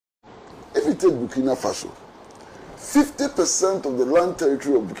If you take Burkina Faso, 50% of the land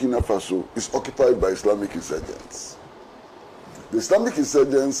territory of Burkina Faso is occupied by Islamic insurgents. The Islamic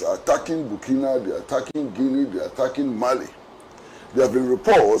insurgents are attacking Burkina, they are attacking Guinea, they are attacking Mali. There have been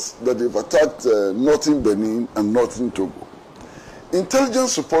reports that they've attacked northern Benin and northern Togo.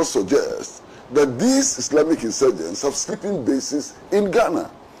 Intelligence reports suggest that these Islamic insurgents have sleeping bases in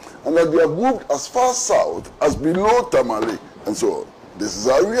Ghana and that they have moved as far south as below Tamale and so on. This is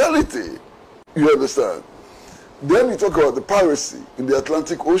our reality. You understand? Then we talk about the piracy in the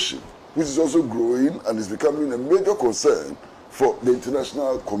Atlantic Ocean, which is also growing and is becoming a major concern for the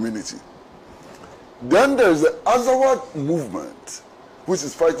international community. Then there is the Azawad movement, which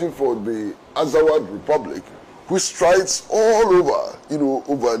is fighting for the Azawad Republic, which strides all over,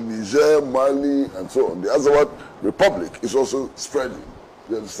 over Niger, Mali, and so on. The Azawad Republic is also spreading.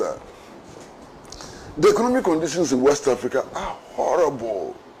 You understand? The economic conditions in West Africa are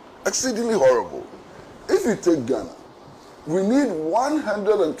horrible, exceedingly horrible. If you take Ghana, we need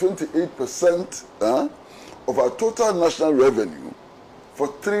 128% of our total national revenue for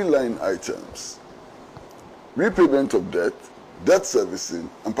 3 line items: repayment of debt, debt servicing,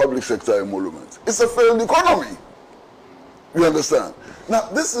 and public sector emoluments. It's a failed economy. You understand? Now,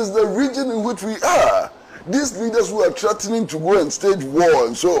 this is the region in which we are. These leaders who are threatening to go and stage war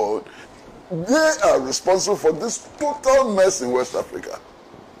and so on, they are responsible for this total mess in West Africa.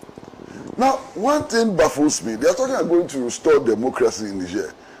 Now, one thing baffles me. They are talking about going to restore democracy in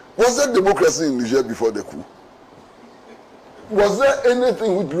Niger. Was there democracy in Niger before the coup? Was there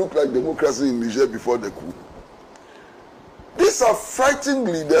anything which looked like democracy in Niger before the coup? These are frightened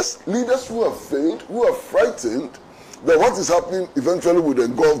leaders, leaders who have failed, who are frightened that what is happening eventually would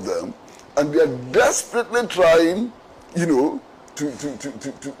engulf them, and they are desperately trying, to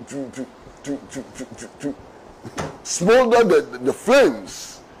smolder the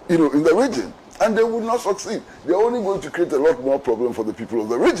flames, in the region, and they will not succeed. They are only going to create a lot more problem for the people of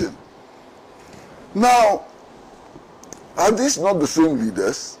the region. Now, are these not the same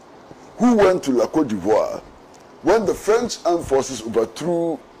leaders who went to La Cote d'Ivoire when the French armed forces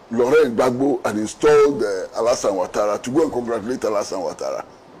overthrew Laurent Gbagbo and installed Alassane Ouattara to go and congratulate Alassane Ouattara?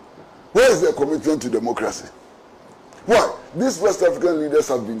 Where is their commitment to democracy? Why? These West African leaders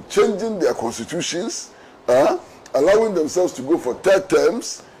have been changing their constitutions, allowing themselves to go for 3rd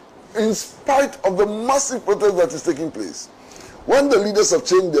terms, in spite of the massive protest that is taking place. When the leaders have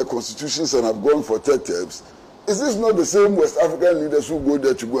changed their constitutions and have gone for 3rd terms, is this not the same West African leaders who go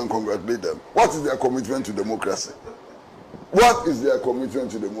there to go and congratulate them? What is their commitment to democracy? What is their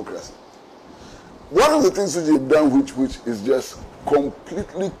commitment to democracy? One of the things which they've done which is just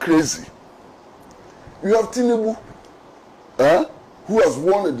completely crazy. You have Tinubu, who has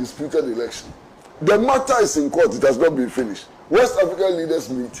won a disputed election. The matter is in court, it has not been finished. West African leaders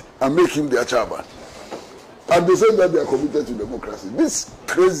meet and make him their chairman. And they say that they are committed to democracy. These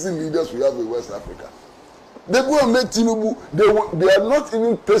crazy leaders we have in West Africa. They go and make Tinubu, they are not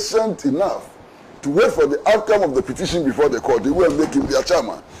even patient enough to wait for the outcome of the petition before the court. They go and make him their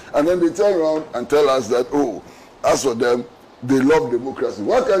chairman. And then they turn around and tell us that, as for them, they love democracy.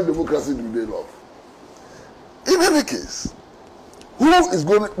 What kind of democracy do they love? In any case, who is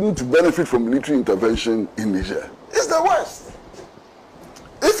going to benefit from military intervention in Niger? It's the West.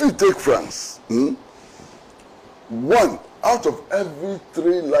 If you take France, 1 out of every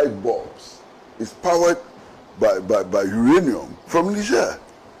 3 light bulbs is powered by uranium from Niger.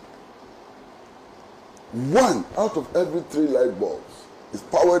 1 out of every 3 light bulbs is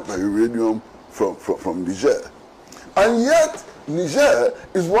powered by uranium from Niger. And yet, Niger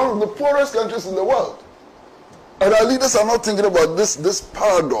is one of the poorest countries in the world. And our leaders are not thinking about this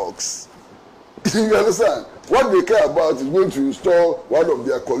paradox. You understand? What they care about is going to install one of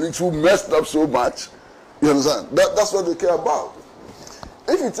their colleagues who messed up so much. You understand? That's what they care about.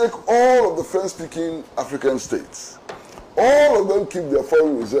 If you take all of the French-speaking African states, all of them keep their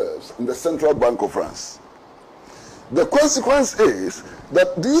foreign reserves in the Central Bank of France. The consequence is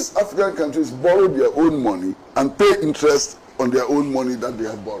that these African countries borrow their own money and pay interest on their own money that they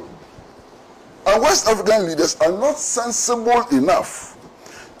have borrowed. And West African leaders are not sensible enough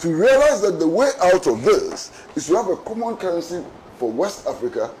to realize that the way out of this is to have a common currency for West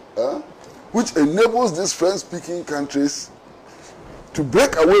Africa, which enables these French-speaking countries to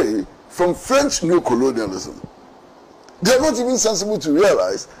break away from French neocolonialism. They are not even sensible to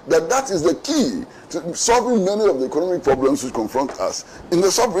realize that that is the key to solving many of the economic problems which confront us in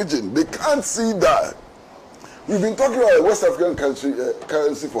the sub-region. They can't see that. We've been talking about a West African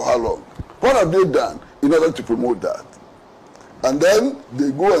currency for how long? What have they done in order to promote that? And then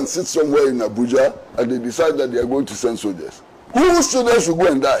they go and sit somewhere in Abuja and they decide that they are going to send soldiers. Whose children should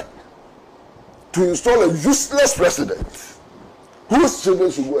go and die? to install a useless president whose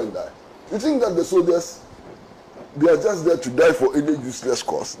children should go and die. You think that the soldiers, they are just there to die for any useless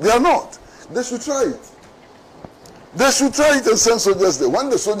cause? They are not. They should try it. They should try it and send soldiers there. When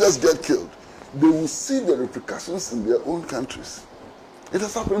the soldiers get killed, they will see the repercussions in their own countries. It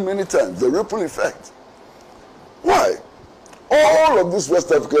has happened many times, the ripple effect. Why? All of these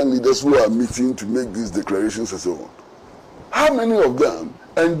West African leaders who are meeting to make these declarations and so on, how many of them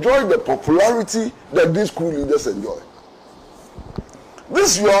enjoy the popularity that these coup leaders enjoy?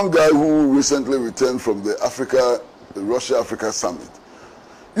 This young guy who recently returned from the Russia-Africa summit,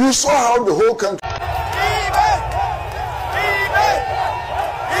 you saw how the whole country...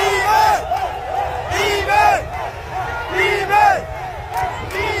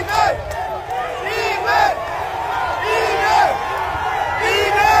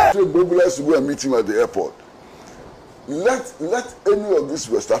 mobilized to go and meet him at the airport. Let any of these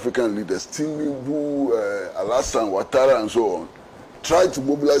West African leaders, Tinubu, Alassane Ouattara, and so on, try to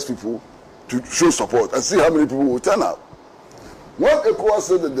mobilize people to show support and see how many people will turn up. When ECOWAS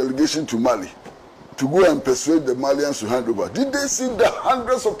sent a delegation to Mali to go and persuade the Malians to hand over, did they see the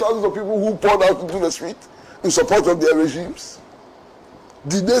hundreds of thousands of people who poured out into the street in support of their regimes?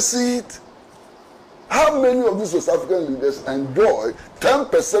 Did they see it? How many of these West African leaders enjoy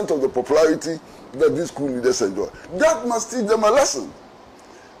 10% of the popularity that these coup leaders enjoy? That must teach them a lesson.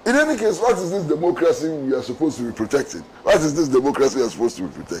 In any case, what is this democracy we are supposed to be protecting? What is this democracy we are supposed to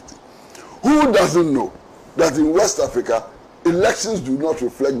be protecting? Who doesn't know that in West Africa, elections do not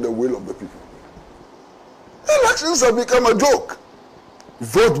reflect the will of the people? Elections have become a joke.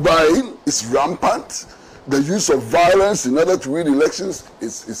 Vote buying is rampant. The use of violence in order to win elections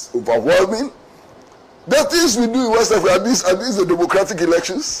is overwhelming. The things we do in West Africa, are these the democratic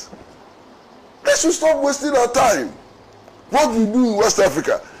elections? They should stop wasting our time. What we do in West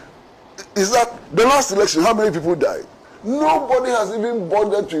Africa is that the last election, how many people died? Nobody has even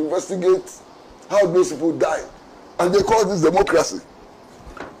bothered to investigate how those people died. And they call this democracy.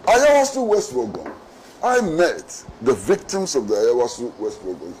 Ayawasu West Rogon. I met the victims of the Ayawasu West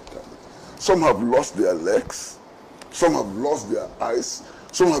Rogon. Some have lost their legs. Some have lost their eyes.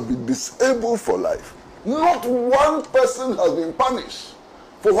 Some have been disabled for life. Not one person has been punished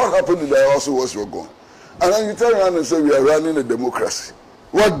for what happened in the Ayawasu West Rogon. And then you turn around and say we are running a democracy.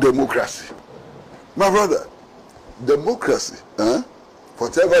 What democracy? My brother, democracy,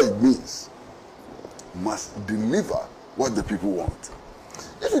 whatever it means, must deliver what the people want.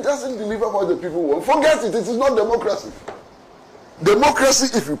 If it doesn't deliver what the people want, forget it. It is not democracy.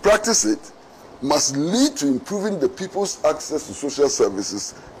 Democracy, if you practice it, must lead to improving the people's access to social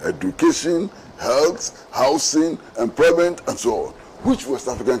services, education, health, housing, employment, and so on. Which West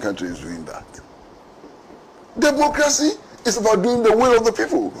African country is doing that? Democracy is about doing the will of the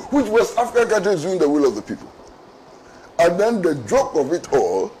people. Which West African country is doing the will of the people? And then the joke of it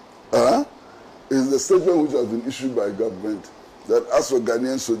all is the statement which has been issued by government that as for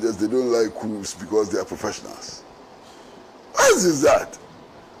Ghanaian soldiers, they don't like coups because they are professionals. What is that?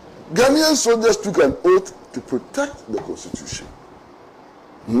 Ghanaian soldiers took an oath to protect the constitution.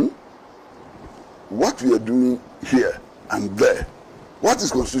 What we are doing here and there, what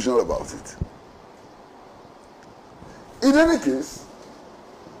is constitutional about it? In any case,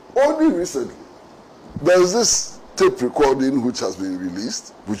 only recently, there is this tape recording which has been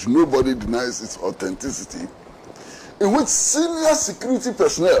released, which nobody denies its authenticity, in which senior security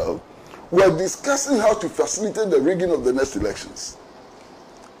personnel were discussing how to facilitate the rigging of the next elections.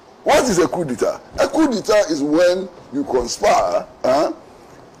 What is a coup-d'etat? A coup-d'etat is when you conspire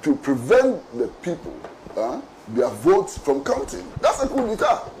to prevent the people, their votes from counting. That's a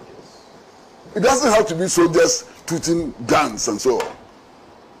coup-d'etat. It doesn't have to be soldiers shooting guns and so on.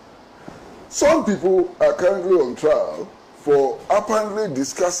 Some people are currently on trial for apparently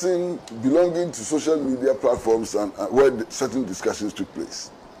discussing belonging to social media platforms and where certain discussions took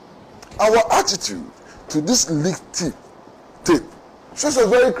place. Our attitude to this leaked tape shows us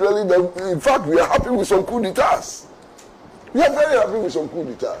very clearly that, in fact, we are happy with some coup d'etats. We are very happy with some coup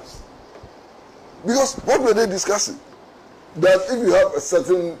d'etats. Because what were they discussing? That if you have a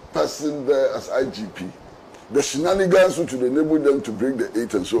certain person there as IGP, the shenanigans which would enable them to break the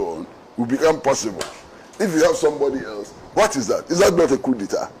 8 and so on will become possible. If you have somebody else, what is that? Is that not a coup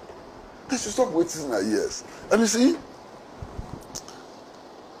d'etat? They should stop wasting our years. And you see,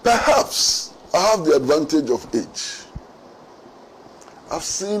 perhaps I have the advantage of age. I've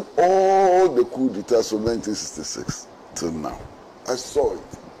seen all the coup d'etats from 1966 till now. I saw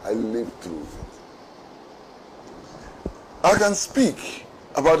it. I lived through it. I can speak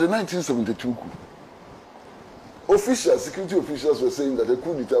about the 1972 coup. Security officials were saying that a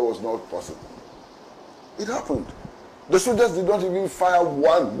coup d'etat was not possible. It happened. The soldiers did not even fire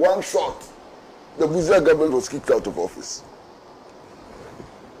one shot. The Buzia government was kicked out of office.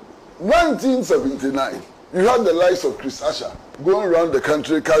 1979, you had the likes of Chris Asher going around the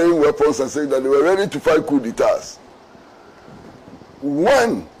country carrying weapons and saying that they were ready to fight coup-d'etats.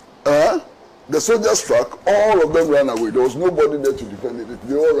 When the soldiers struck, all of them ran away. There was nobody there to defend it.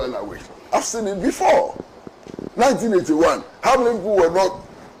 They all ran away. I've seen it before. 1981, how many people were not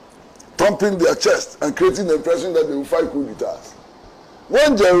thumping their chest and creating the impression that they would fight coup-d'etats?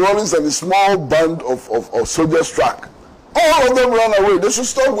 When Jerry Rawlings and a small band of soldiers struck, all of them ran away. They should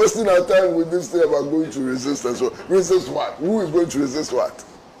stop wasting our time with this thing about going to resist and so. Resist what? Who is going to resist what?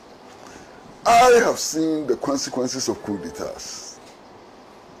 I have seen the consequences of coup d'etats.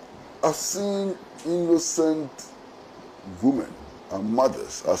 I've seen innocent women, our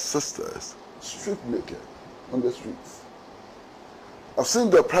mothers, our sisters, stripped naked on the streets. I've seen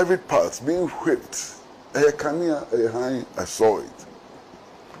their private parts being whipped. I saw it.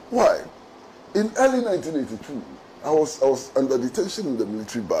 Why? In early 1982, I was under detention in the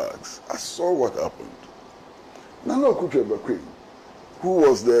military barracks. I saw what happened. Nana Coupd-d'etat, who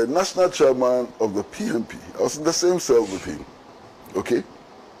was the national chairman of the PNP, I was in the same cell with him. Okay?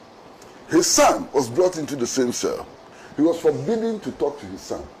 His son was brought into the same cell. He was forbidden to talk to his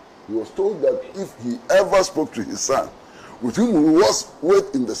son. He was told that if he ever spoke to his son, with whom he was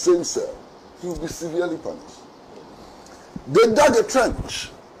with in the same cell, he would be severely punished. They dug a trench,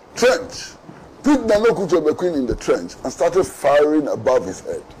 put Nana Coupd-d'etat in the trench and started firing above his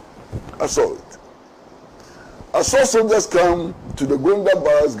head. I saw it. I saw soldiers come to the Gonda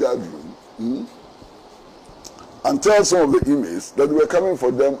Barracks guard room and tell some of the inmates that they were coming for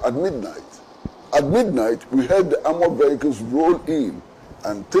them at midnight. At midnight, we heard the armored vehicles roll in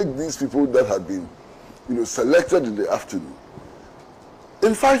and take these people that had been, selected in the afternoon.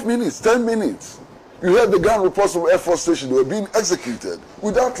 In 5 minutes, 10 minutes, you heard the gun reports from Air Force Station. They were being executed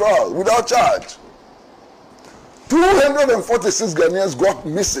without trial, without charge. 246 Ghanaians got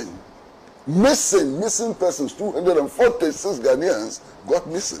missing. Missing persons. 246 Ghanaians got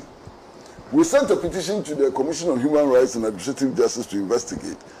missing. We sent a petition to the Commission on Human Rights and Administrative Justice to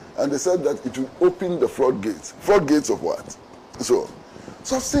investigate, and they said that it would open the floodgates. Floodgates of what? So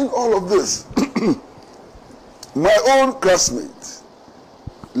I've seen all of this. My own classmate,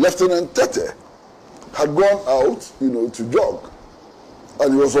 Lieutenant Tete, had gone out, to jog,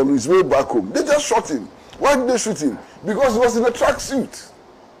 and he was on his way back home. They just shot him. Why did they shoot him? Because he was in a tracksuit.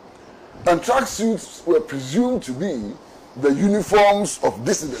 And tracksuits were presumed to be the uniforms of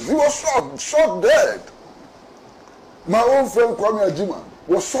dissidents. He was shot dead. My own friend Kwame Ajima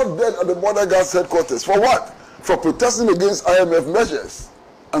was shot dead at the border guards headquarters. For what? For protesting against IMF measures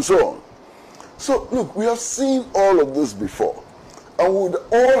and so on. So look, we have seen all of this before, and we would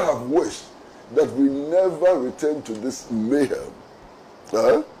all have wished that we never return to this mayhem.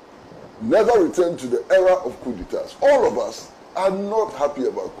 Never return to the era of coup d'etats. All of us are not happy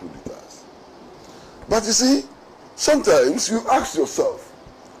about coup d'etats. But you see, sometimes you ask yourself,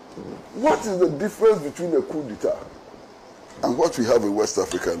 what is the difference between a coup d'etat and what we have in West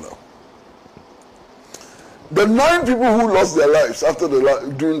Africa now? The 9 people who lost their lives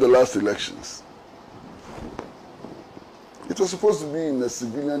during the last elections, it was supposed to be in a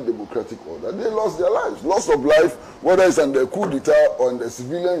civilian democratic order. They lost their lives. Loss of life, whether it's under a coup d'etat or in the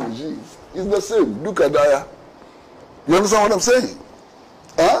civilian regime, is the same. Dukadaya. You understand what I'm saying?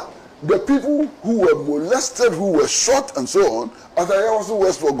 The people who were molested, who were shot and so on, as I also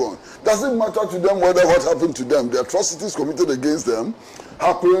West were gone. Doesn't matter to them whether what happened to them, the atrocities committed against them,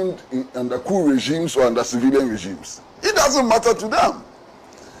 happened under coup regimes or under civilian regimes. It doesn't matter to them.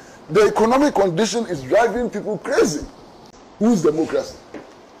 The economic condition is driving people crazy. Whose democracy?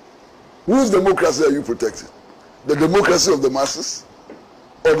 Whose democracy are you protecting? The democracy of the masses?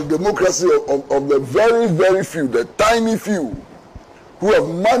 Or the democracy of the very, very few, the tiny few, who have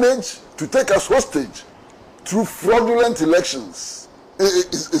managed to take us hostage through fraudulent elections?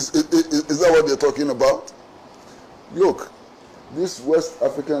 Is that what they're talking about? Look, these West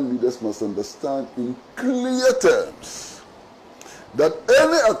African leaders must understand in clear terms that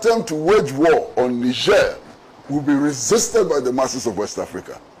any attempt to wage war on Niger will be resisted by the masses of West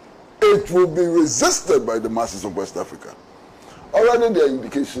Africa. It will be resisted by the masses of West Africa. Already there are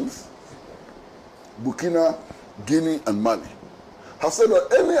indications. Burkina, Guinea, and Mali have said that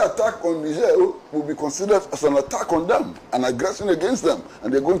any attack on Niger will be considered as an attack on them, an aggression against them,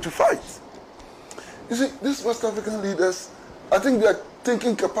 and they're going to fight. You see, these West African leaders, I think their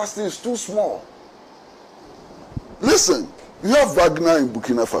thinking capacity is too small. Listen, you have Wagner in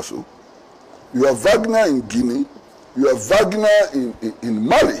Burkina Faso, you have Wagner in Guinea, you have Wagner in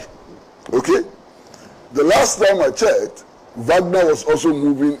Mali, okay? The last time I checked, Wagner was also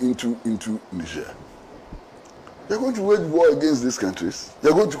moving into Niger. You're going to wage war against these countries.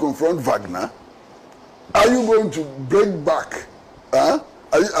 You're going to confront Wagner. Are you going to break back? Huh?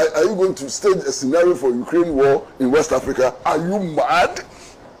 Are you going to stage a scenario for Ukraine war in West Africa? Are you mad?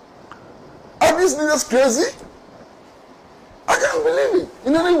 Are these leaders crazy? I can't believe it.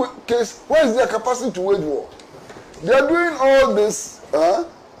 In any case, where is their capacity to wage war? They are doing all this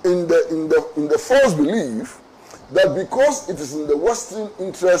in the false belief that because it is in the Western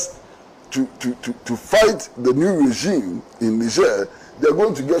interest to fight the new regime in Niger, they are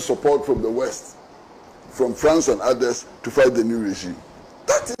going to get support from the West, from France and others, to fight the new regime.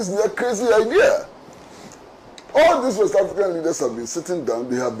 That is their crazy idea. All these West African leaders have been sitting down.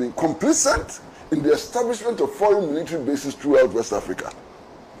 They have been complicit in the establishment of foreign military bases throughout West Africa.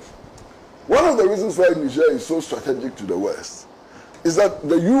 One of the reasons why Niger is so strategic to the West is that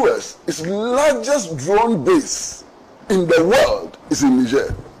the U.S. its largest drone base in the world is in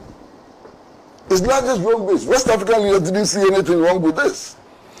Niger. Its largest drone base. West African leaders didn't see anything wrong with this.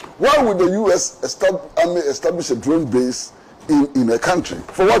 Why would the U.S. Army establish a drone base in a country?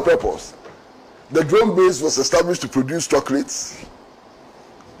 For what purpose? The drone base was established to produce chocolates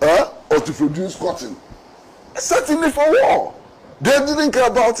or to produce cotton. Certainly for war. They didn't care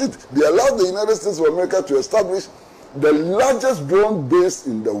about it. They allowed the United States of America to establish the largest drone base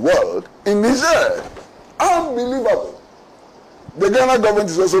in the world in Niger. Unbelievable. The Ghana government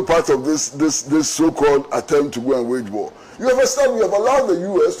is also part of this so-called attempt to go and wage war. You have allowed the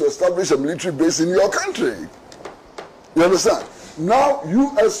U.S. to establish a military base in your country. You understand? Now,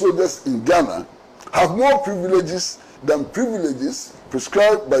 U.S. soldiers in Ghana have more privileges than privileges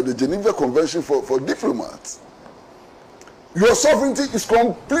prescribed by the Geneva Convention for diplomats. Your sovereignty is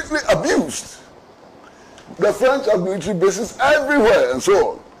completely abused. The French have military bases everywhere and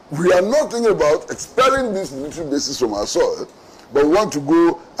so on. We are not thinking about expelling these military bases from our soil, but we want to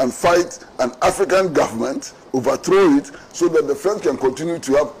go and fight an African government, overthrow it, so that the French can continue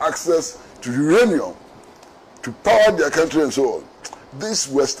to have access to uranium, to power their country and so on. These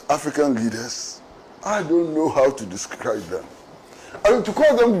West African leaders, I don't know how to describe them. I mean, to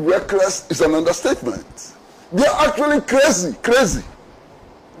call them reckless is an understatement. They are actually crazy.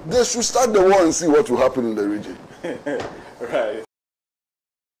 They should start the war and see what will happen in the region. Right.